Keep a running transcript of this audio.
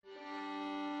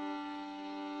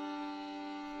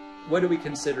What do we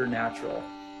consider natural?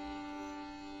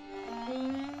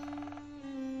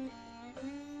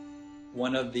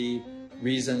 One of the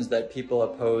reasons that people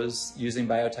oppose using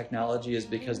biotechnology is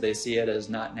because they see it as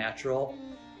not natural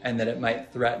and that it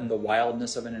might threaten the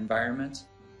wildness of an environment.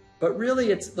 But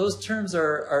really, those terms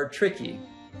are tricky.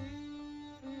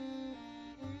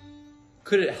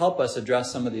 Could it help us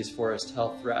address some of these forest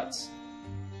health threats?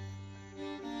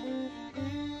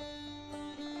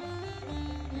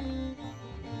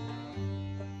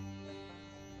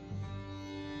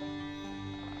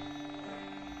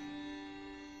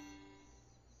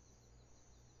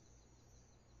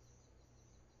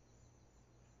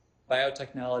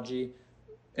 Biotechnology,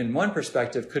 in one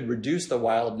perspective, could reduce the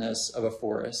wildness of a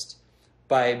forest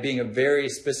by being a very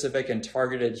specific and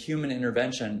targeted human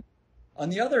intervention. On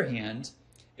the other hand,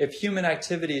 if human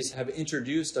activities have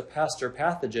introduced a pest or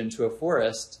pathogen to a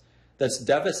forest that's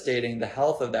devastating the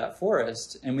health of that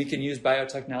forest, and we can use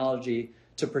biotechnology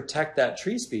to protect that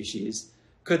tree species,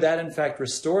 could that in fact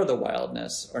restore the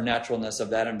wildness or naturalness of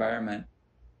that environment?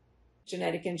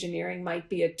 Genetic engineering might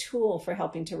be a tool for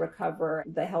helping to recover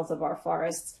the health of our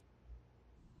forests.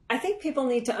 I think people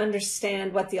need to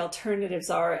understand what the alternatives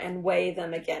are and weigh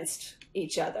them against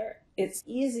each other. It's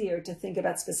easier to think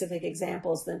about specific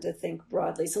examples than to think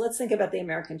broadly. So let's think about the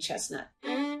American chestnut.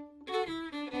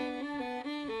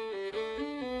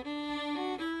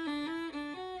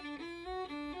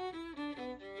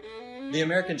 The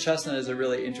American chestnut is a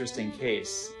really interesting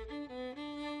case.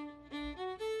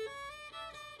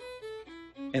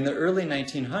 In the early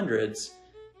 1900s,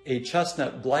 a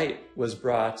chestnut blight was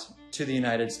brought to the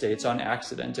United States on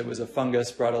accident. It was a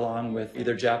fungus brought along with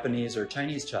either Japanese or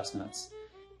Chinese chestnuts.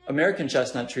 American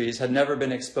chestnut trees had never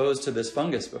been exposed to this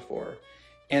fungus before,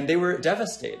 and they were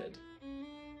devastated.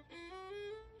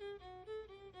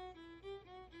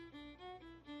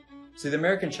 So the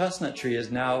American chestnut tree is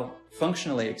now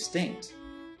functionally extinct.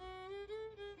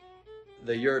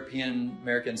 The European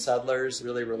American settlers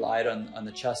really relied on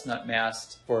the chestnut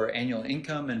mast for annual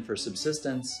income and for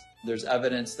subsistence. There's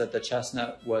evidence that the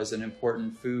chestnut was an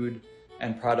important food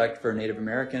and product for Native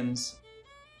Americans.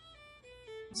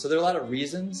 So there are a lot of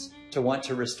reasons to want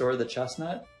to restore the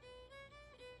chestnut.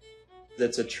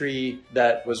 It's a tree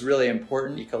that was really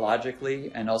important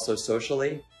ecologically and also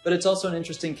socially. But it's also an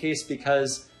interesting case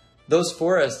because those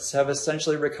forests have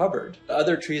essentially recovered.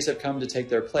 Other trees have come to take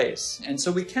their place. And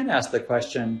so we can ask the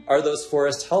question, are those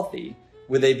forests healthy?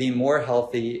 Would they be more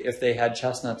healthy if they had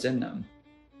chestnuts in them?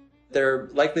 There are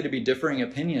likely to be differing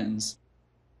opinions.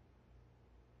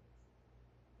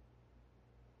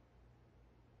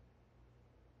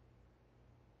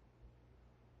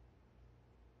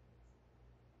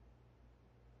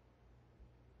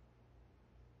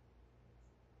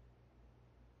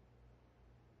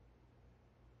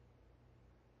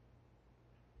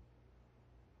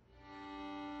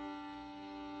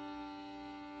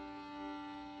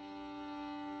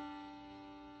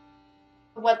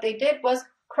 What they did was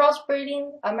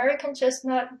crossbreeding American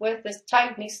chestnut with this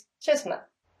Chinese chestnut.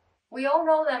 We all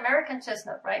know the American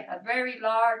chestnut, right? A very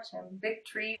large and big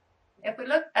tree. If we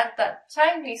look at the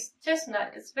Chinese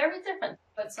chestnut, it's very different.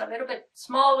 It's a little bit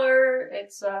smaller,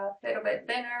 it's a little bit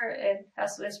thinner, it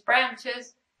has less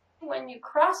branches. When you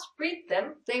crossbreed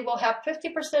them, they will have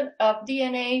 50% of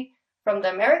DNA from the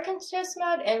American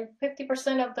chestnut and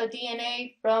 50% of the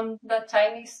DNA from the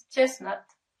Chinese chestnut.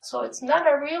 So it's not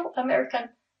a real American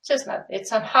chestnut,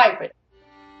 it's a hybrid.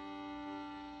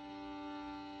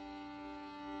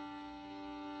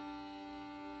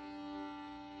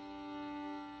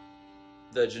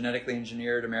 The genetically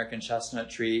engineered American chestnut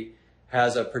tree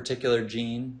has a particular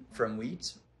gene from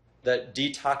wheat that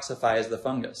detoxifies the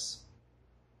fungus.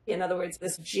 In other words,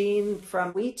 this gene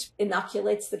from wheat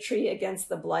inoculates the tree against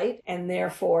the blight, and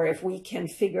therefore if we can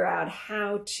figure out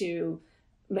how to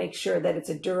make sure that it's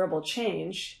a durable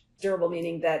change, durable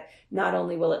meaning that not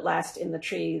only will it last in the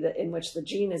tree in which the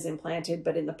gene is implanted,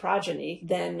 but in the progeny,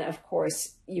 then of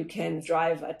course you can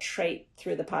drive a trait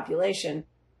through the population.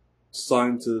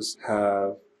 Scientists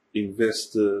have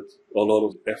invested a lot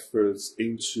of efforts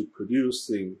into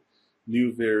producing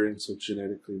new variants of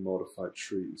genetically modified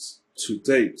trees. To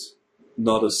date,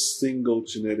 not a single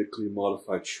genetically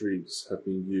modified trees have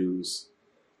been used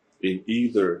in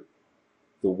either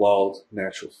the wild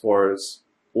natural forests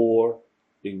or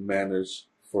in managed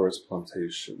forest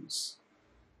plantations.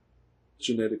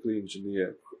 Genetically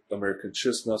engineered American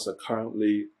chestnuts are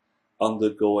currently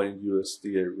undergoing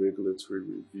USDA regulatory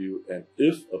review, and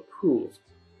if approved,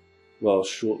 will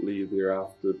shortly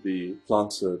thereafter be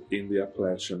planted in the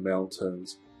Appalachian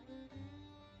Mountains.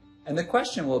 And the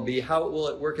question will be, how will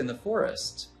it work in the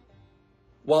forest?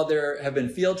 While there have been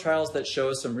field trials that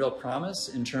show some real promise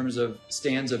in terms of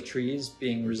stands of trees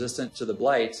being resistant to the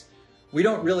blight, we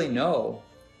don't really know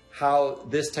how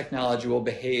this technology will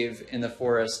behave in the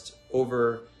forest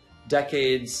over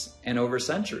decades and over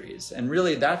centuries. And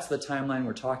really, that's the timeline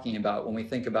we're talking about when we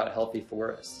think about healthy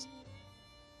forests.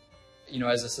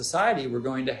 As a society, we're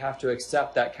going to have to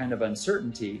accept that kind of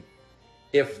uncertainty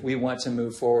if we want to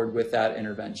move forward with that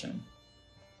intervention.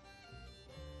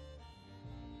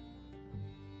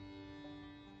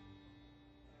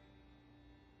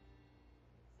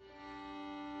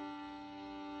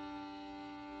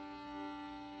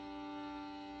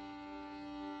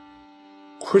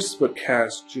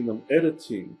 CRISPR-Cas genome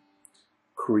editing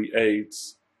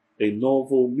creates a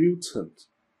novel mutant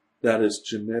that is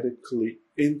genetically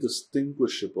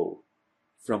indistinguishable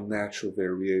from natural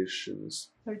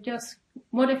variations. They're just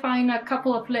modifying a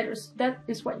couple of letters. That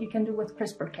is what you can do with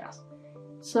CRISPR-Cas.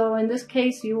 So in this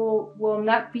case, you will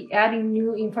not be adding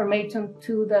new information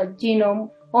to the genome,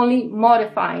 only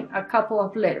modifying a couple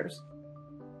of letters.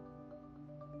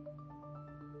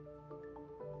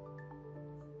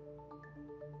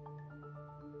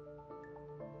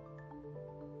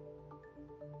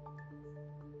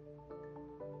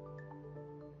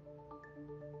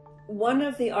 One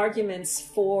of the arguments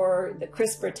for the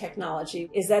CRISPR technology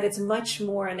is that it's much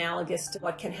more analogous to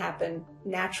what can happen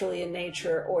naturally in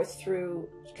nature or through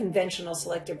conventional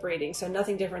selective breeding. So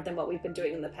nothing different than what we've been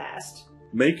doing in the past.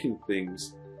 Making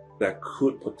things that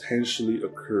could potentially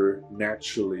occur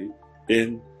naturally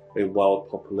in a wild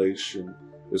population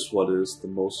is what is the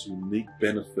most unique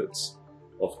benefits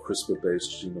of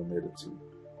CRISPR-based genome editing.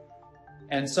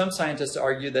 And some scientists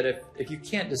argue that if you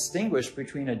can't distinguish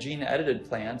between a gene-edited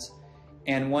plant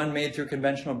and one made through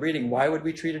conventional breeding, why would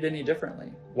we treat it any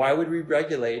differently? Why would we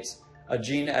regulate a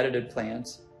gene-edited plant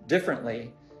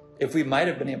differently if we might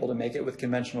have been able to make it with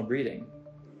conventional breeding?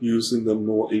 Using the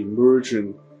more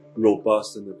emergent,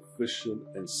 robust, and efficient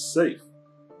and safe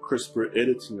CRISPR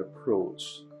editing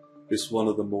approach is one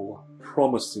of the more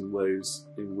promising ways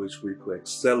in which we could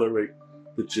accelerate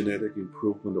the genetic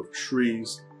improvement of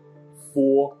trees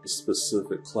for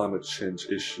specific climate change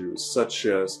issues such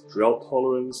as drought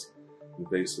tolerance,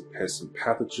 invasive pests and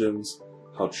pathogens,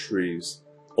 how trees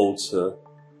alter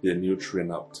their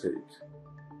nutrient uptake.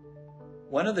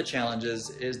 One of the challenges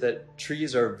is that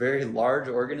trees are very large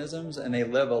organisms and they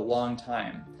live a long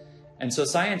time. And so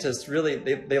scientists really,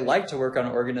 they like to work on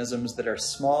organisms that are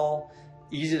small,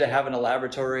 easy to have in a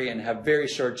laboratory, and have very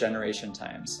short generation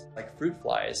times, like fruit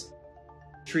flies.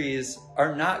 Trees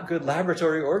are not good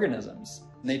laboratory organisms.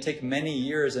 They take many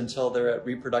years until they're at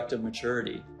reproductive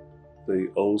maturity. They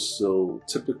also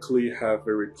typically have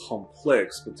very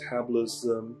complex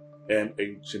metabolism and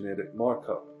a genetic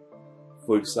markup.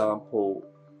 For example,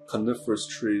 coniferous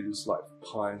trees like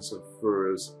pines and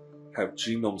firs have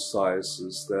genome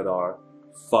sizes that are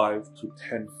 5 to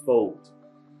 10-fold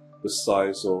the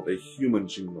size of a human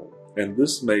genome. And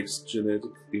this makes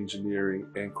genetic engineering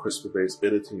and CRISPR-based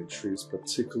editing in trees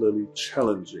particularly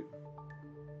challenging.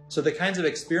 So the kinds of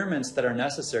experiments that are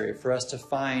necessary for us to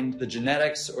find the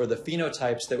genetics or the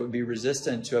phenotypes that would be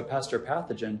resistant to a pest or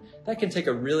pathogen, that can take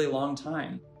a really long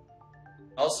time.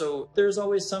 Also, there's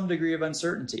always some degree of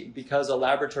uncertainty because a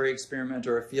laboratory experiment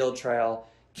or a field trial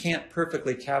can't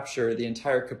perfectly capture the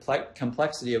entire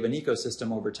complexity of an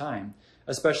ecosystem over time,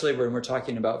 especially when we're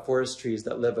talking about forest trees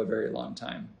that live a very long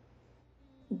time.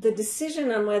 The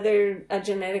decision on whether a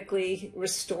genetically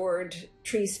restored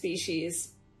tree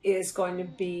species is going to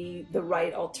be the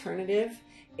right alternative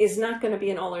is not going to be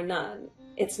an all or none.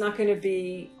 It's not going to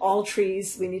be all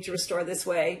trees we need to restore this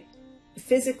way.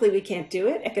 Physically, we can't do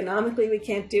it. Economically, we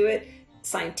can't do it.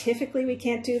 Scientifically, we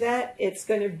can't do that. It's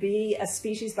going to be a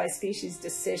species by species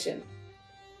decision.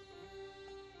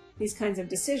 These kinds of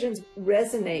decisions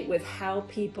resonate with how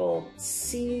people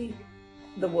see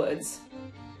the woods,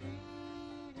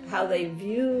 how they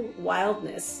view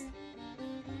wildness,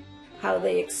 how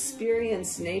they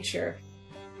experience nature.